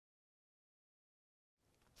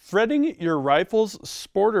Threading your rifle's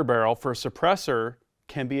sporter barrel for a suppressor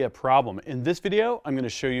can be a problem. In this video, I'm going to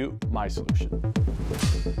show you my solution.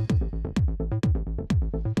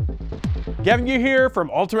 Gavin Yu here from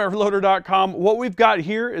UltimateReloader.com. What we've got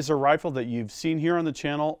here is a rifle that you've seen here on the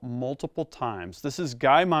channel multiple times. This is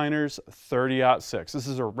Guy Miner's 30-06. This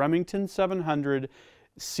is a Remington 700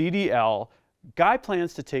 CDL. Guy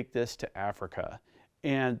plans to take this to Africa,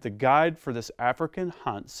 and the guide for this African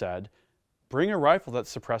hunt said, bring a rifle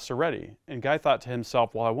that's suppressor ready. And Guy thought to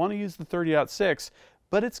himself, well, I want to use the 30-06,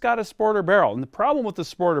 but it's got a sporter barrel. And the problem with the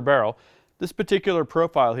sporter barrel, this particular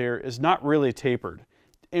profile here is not really tapered.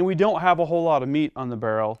 And we don't have a whole lot of meat on the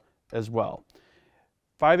barrel as well.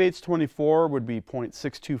 5/8 24 would be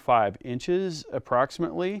 0.625 inches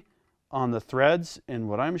approximately on the threads. And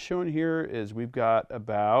what I'm showing here is we've got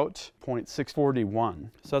about 0.641.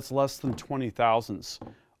 So that's less than 20 thousandths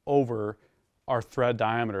over our thread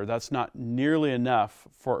diameter. That's not nearly enough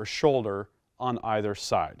for a shoulder on either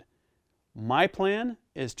side. My plan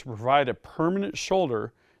is to provide a permanent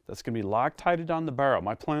shoulder that's going to be Loctited on the barrel.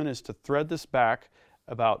 My plan is to thread this back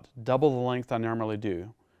about double the length I normally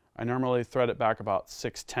do. I normally thread it back about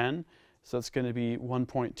 6'10", so it's going to be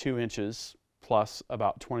 1.2 inches plus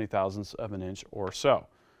about 20 thousandths of an inch or so.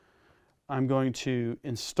 I'm going to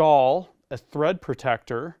install a thread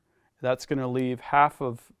protector. That's going to leave half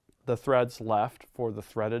of the threads left for the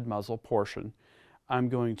threaded muzzle portion. I'm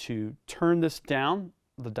going to turn this down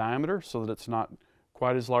the diameter so that it's not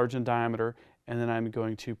quite as large in diameter, and then I'm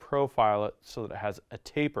going to profile it so that it has a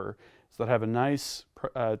taper, so that I have a nice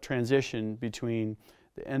transition between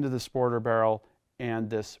the end of the sporter barrel and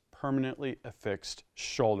this permanently affixed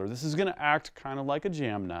shoulder. This is going to act kind of like a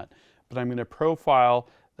jam nut, but I'm going to profile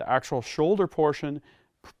the actual shoulder portion,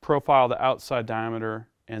 profile the outside diameter,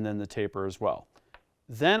 and then the taper as well.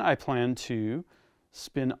 Then I plan to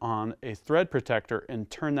spin on a thread protector and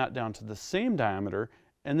turn that down to the same diameter,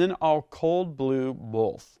 and then I'll cold blue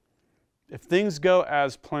both. If things go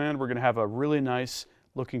as planned, we're going to have a really nice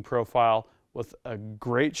looking profile with a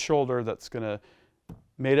great shoulder that's going to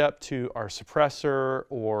made up to our suppressor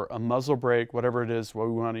or a muzzle brake, whatever it is what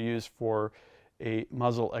we want to use for a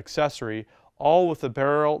muzzle accessory, all with a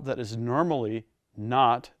barrel that is normally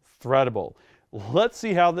not threadable. Let's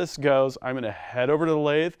see how this goes. I'm going to head over to the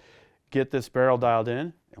lathe, get this barrel dialed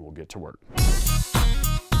in, and we'll get to work.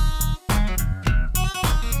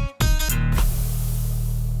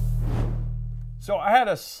 So I had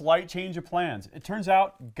a slight change of plans. It turns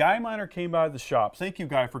out Guy Miner came by the shop. Thank you,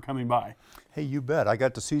 Guy, for coming by. Hey, you bet. I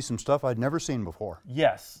got to see some stuff I'd never seen before.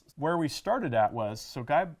 Yes. Where we started at was, so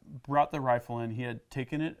Guy brought the rifle in. He had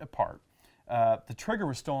taken it apart. The trigger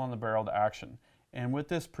was still on the barrel to action. And with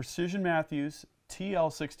this Precision Matthews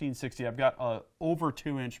TL1660, I've got a over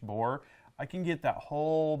 2-inch bore. I can get that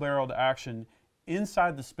whole barrel to action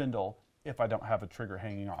inside the spindle if I don't have a trigger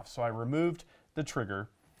hanging off. So I removed the trigger.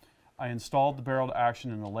 I installed the barrel to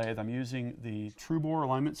action in the lathe. I'm using the True Bore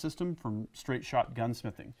alignment system from Straight Shot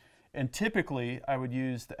Gunsmithing. And typically I would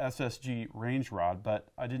use the SSG range rod, but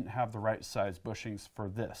I didn't have the right size bushings for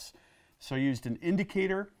this. So I used an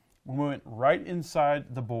indicator. We went right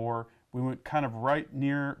inside the bore. We went kind of right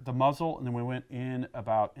near the muzzle, and then we went in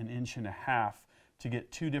about 1.5 inches to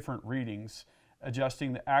get two different readings,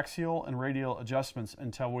 adjusting the axial and radial adjustments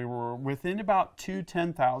until we were within about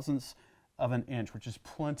 2/10,000ths of an inch, which is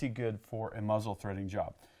plenty good for a muzzle threading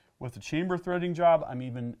job. With the chamber threading job, I'm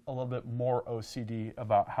even a little bit more OCD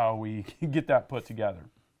about how we get that put together.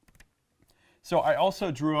 So I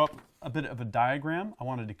also drew up a bit of a diagram. I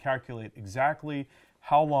wanted to calculate exactly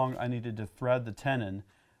how long I needed to thread the tenon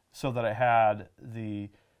so that I had the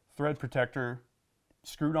thread protector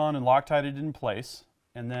screwed on and Loctited in place,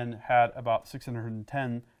 and then had about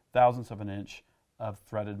 610 thousandths of an inch of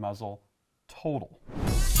threaded muzzle total.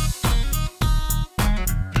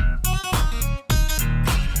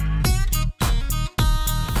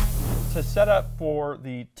 To set up for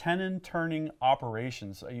the Tenon Turning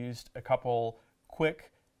operations, I used a couple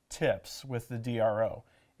quick tips with the DRO.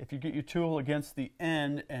 If you get your tool against the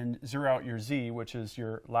end and zero out your Z, which is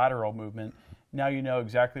your lateral movement, now you know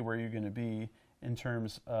exactly where you're going to be in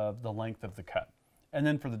terms of the length of the cut. And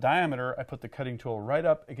then for the diameter, I put the cutting tool right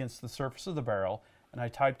up against the surface of the barrel, and I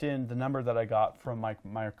typed in the number that I got from my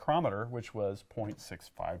micrometer, which was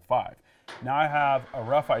 0.655. Now I have a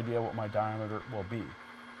rough idea what my diameter will be.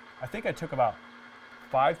 I think I took about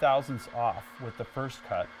 5 thousandths off with the first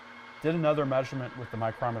cut, did another measurement with the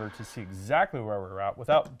micrometer to see exactly where we were at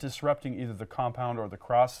without disrupting either the compound or the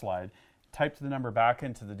cross slide, typed the number back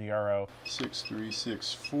into the DRO.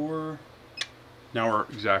 6364. Now we're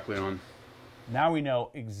exactly on. Now we know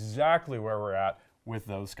exactly where we're at with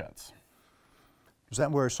those cuts. Is that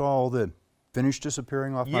where I saw all the finish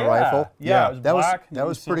disappearing off my Yeah, rifle? yeah, it was black and that it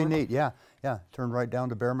was was pretty silver. neat. Yeah, yeah. Turned right down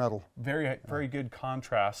to bare metal. Very, very good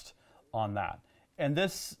contrast on that. And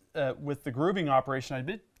this, with the grooving operation,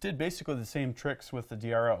 I did basically the same tricks with the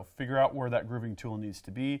DRO. Figure out where that grooving tool needs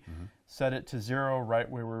to be, set it to 0 right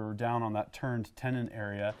where we were down on that turned tenon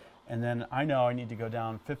area, and then I know I need to go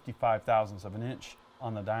down 55 thousandths of an inch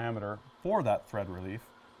on the diameter for that thread relief.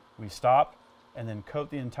 We stop and then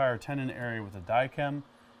coat the entire tenon area with a die chem.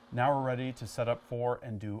 Now we're ready to set up for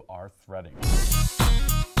and do our threading.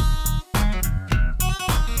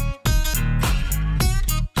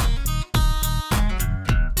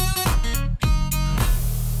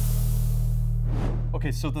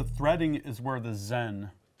 Okay, so the threading is where the zen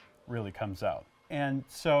really comes out. And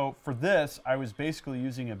so for this, I was basically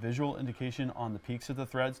using a visual indication on the peaks of the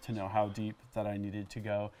threads to know how deep that I needed to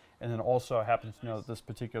go. And then also I happen to know that this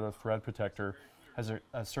particular thread protector has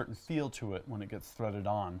a certain feel to it when it gets threaded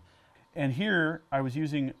on. And here I was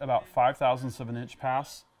using about 5 thousandths of an inch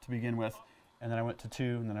pass to begin with, and then I went to 2,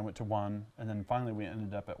 and then I went to 1, and then finally we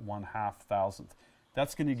ended up at 1/2 thousandth.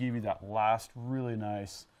 That's going to give you that last really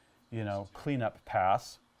nice, you know, cleanup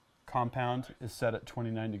pass. Compound is set at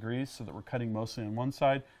 29 degrees so that we're cutting mostly on one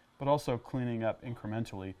side, but also cleaning up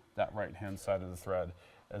incrementally that right-hand side of the thread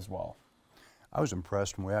as well. I was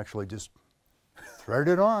impressed when we actually just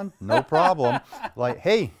threaded it on, no problem. Like,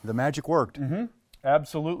 hey, the magic worked.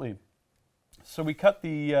 Absolutely. So we cut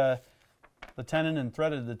the tenon and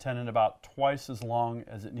threaded the tenon about twice as long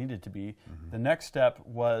as it needed to be. The next step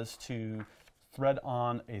was to thread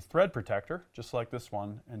on a thread protector, just like this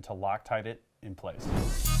one, and to Loctite it in place.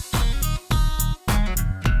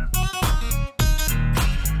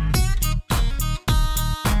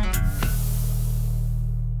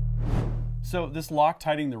 So this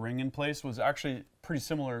Loctiting the ring in place was actually pretty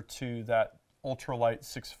similar to that ultralight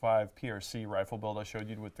 6.5 PRC rifle build I showed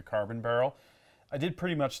you with the carbon barrel. I did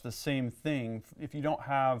pretty much the same thing. If you don't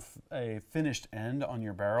have a finished end on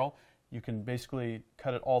your barrel, you can basically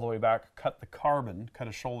cut it all the way back, cut the carbon, cut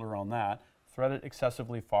a shoulder on that, thread it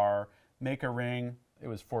excessively far, make a ring. It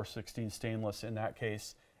was 416 stainless in that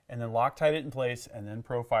case, and then Loctite it in place and then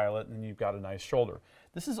profile it, and then you've got a nice shoulder.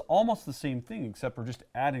 This is almost the same thing, except we're just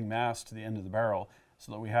adding mass to the end of the barrel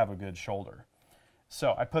so that we have a good shoulder.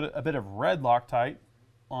 So I put a bit of red Loctite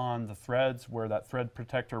on the threads where that thread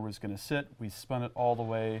protector was going to sit. We spun it all the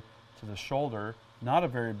way to the shoulder. Not a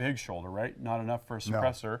very big shoulder, right? Not enough for a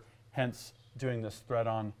suppressor, hence doing this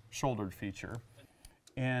thread-on shouldered feature.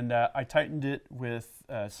 And I tightened it with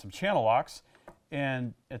some channel locks,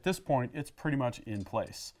 and at this point, it's pretty much in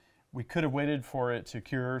place. We could have waited for it to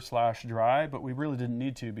cure/dry, but we really didn't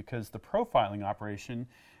need to because the profiling operation,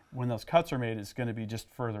 when those cuts are made, is going to be just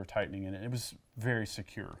further tightening in it. It was very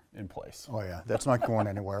secure in place. Oh yeah, that's not going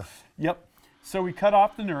anywhere. Yep. So we cut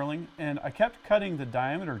off the knurling, and I kept cutting the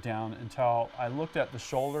diameter down until I looked at the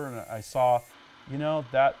shoulder and I saw, you know,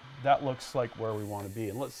 that looks like where we want to be.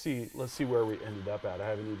 And let's see where we ended up at. I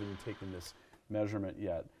haven't even taken this measurement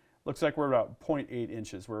yet. Looks like we're about 0.8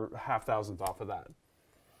 inches. We're 0.5 thousandth off of that.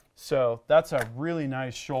 So that's a really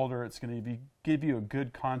nice shoulder. It's going to give you a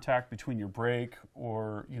good contact between your brake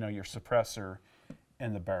or, you know, your suppressor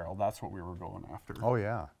and the barrel. That's what we were going after. Oh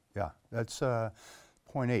yeah, yeah. That's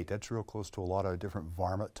 0.8. That's real close to a lot of different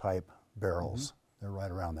varmint type barrels. They're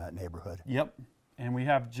right around that neighborhood. Yep. And we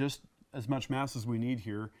have just as much mass as we need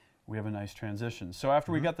here. We have a nice transition. So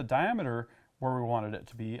after we got the diameter where we wanted it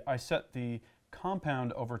to be, I set the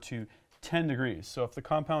compound over to 10 degrees. So if the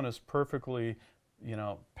compound is perfectly, you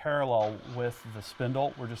know, parallel with the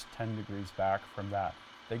spindle, we're just 10 degrees back from that.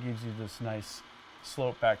 That gives you this nice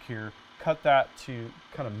slope back here. Cut that to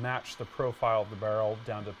kind of match the profile of the barrel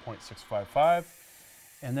down to 0.655.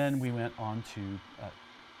 And then we went on to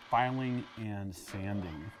filing and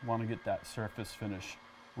sanding. Want to get that surface finish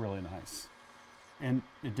really nice. And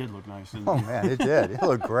it did look nice. Oh man, it did. It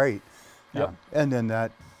looked great. Yep. And then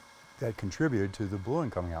that contributed to the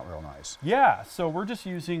bluing coming out real nice. Yeah, so we're just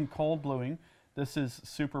using cold bluing. This is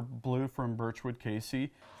Super Blue from Birchwood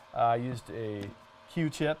Casey. I used a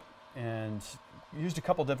Q-tip and used a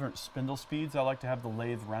couple different spindle speeds. I like to have the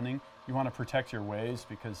lathe running. You want to protect your ways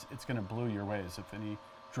because it's going to blue your ways. If any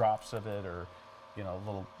drops of it or, you know,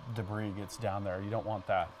 little debris gets down there, you don't want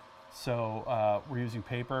that. So we're using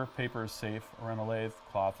paper. Paper is safe around a lathe.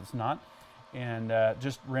 Cloth is not. And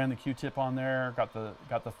just ran the Q-tip on there. Got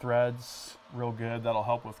the threads real good. That'll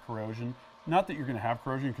help with corrosion. Not that you're going to have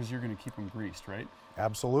corrosion because you're going to keep them greased, right?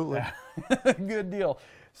 Absolutely. Good deal.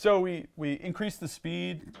 So we increased the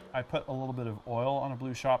speed. I put a little bit of oil on a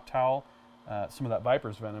blue shop towel some of that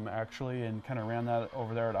Viper's venom actually, and kind of ran that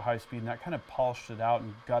over there at a high speed, and that kind of polished it out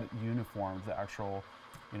and got it uniformed, the actual,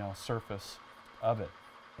 surface of it.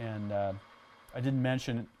 And I didn't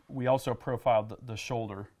mention, we also profiled the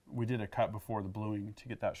shoulder. We did a cut before the bluing to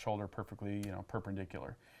get that shoulder perfectly,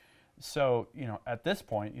 perpendicular. So, at this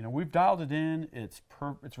point, we've dialed it in. It's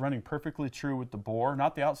running perfectly true with the bore,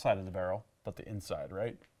 not the outside of the barrel, but the inside,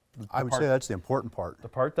 right? I would say that's the important part. The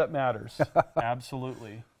part that matters.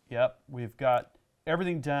 Absolutely. Yep. We've got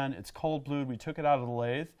everything done. It's cold blued. We took it out of the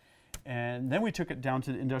lathe, and then we took it down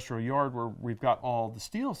to the industrial yard where we've got all the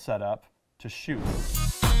steel set up to shoot.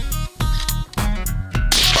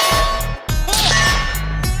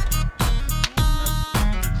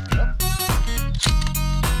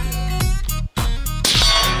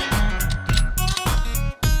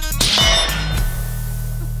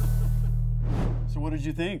 So what did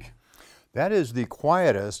you think? That is the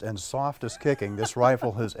quietest and softest kicking this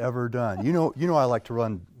rifle has ever done. You know I like to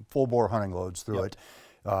run full bore hunting loads through it.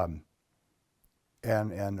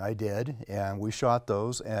 And I did, and we shot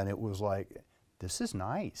those, and it was like, this is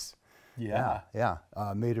nice. Yeah.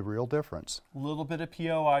 Made a real difference. A little bit of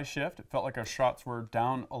POI shift. It felt like our shots were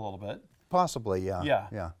down a little bit. Possibly,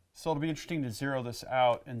 yeah. So it'll be interesting to zero this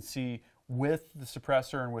out and see with the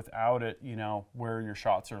suppressor and without it, where your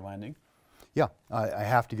shots are landing. Yeah, I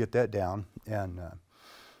have to get that down. And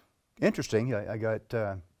interesting, I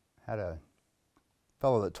had a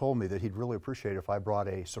fellow that told me that he'd really appreciate if I brought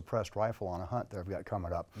a suppressed rifle on a hunt that I've got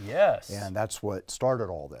coming up. Yes. And that's what started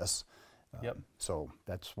all this. Yep. So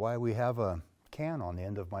that's why we have a can on the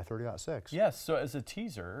end of my 30-06. Yes, so as a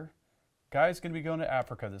teaser, Guy's going to be going to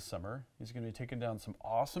Africa this summer. He's going to be taking down some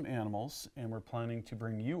awesome animals, and we're planning to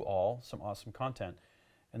bring you all some awesome content.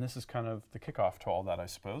 And this is kind of the kickoff to all that, I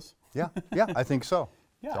suppose. Yeah, I think so.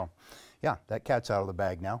 Yeah. So, yeah, that cat's out of the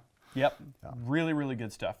bag now. Yep, really, really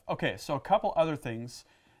good stuff. Okay, so a couple other things.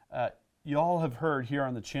 You all have heard here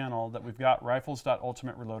on the channel that we've got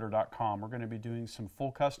rifles.ultimatereloader.com. We're going to be doing some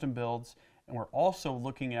full custom builds, and we're also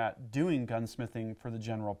looking at doing gunsmithing for the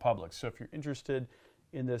general public. So if you're interested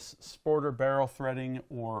in this sporter barrel threading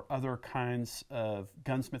or other kinds of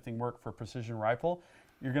gunsmithing work for precision rifle,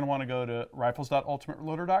 you're going to want to go to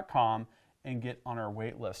rifles.ultimatereloader.com and get on our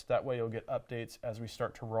wait list. That way you'll get updates as we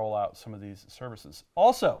start to roll out some of these services.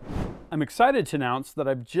 Also, I'm excited to announce that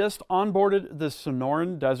I've just onboarded the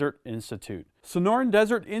Sonoran Desert Institute. Sonoran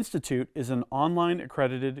Desert Institute is an online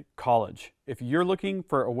accredited college. If you're looking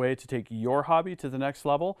for a way to take your hobby to the next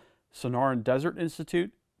level, Sonoran Desert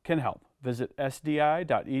Institute can help. Visit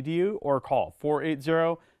sdi.edu or call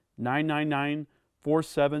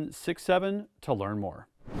 480-999-4767 to learn more.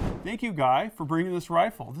 Thank you, Guy, for bringing this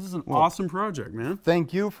rifle. This is an awesome project, man.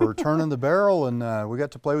 Thank you for turning the barrel, and we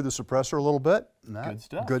got to play with the suppressor a little bit. Good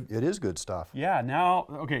stuff. It is good stuff. Yeah, now,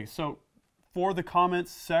 okay, so for the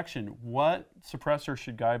comments section, what suppressor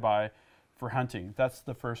should Guy buy for hunting? That's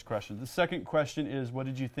the first question. The second question is, what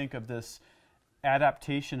did you think of this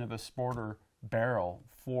adaptation of a sporter barrel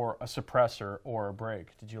for a suppressor or a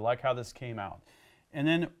brake? Did you like how this came out? And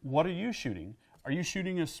then, what are you shooting? Are you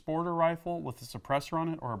shooting a sporter rifle with a suppressor on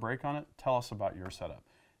it or a brake on it? Tell us about your setup.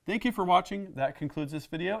 Thank you for watching. That concludes this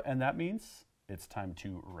video, and that means it's time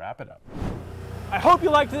to wrap it up. I hope you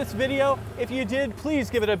liked this video. If you did, please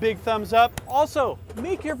give it a big thumbs up. Also,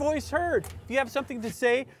 make your voice heard. If you have something to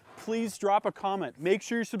say, please drop a comment. Make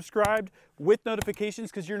sure you're subscribed with notifications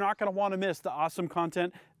because you're not going to want to miss the awesome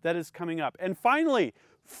content that is coming up. And finally,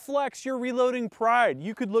 flex your reloading pride.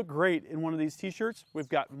 You could look great in one of these t-shirts. We've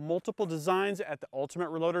got multiple designs at the Ultimate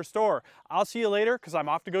Reloader store. I'll see you later because I'm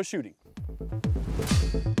off to go shooting.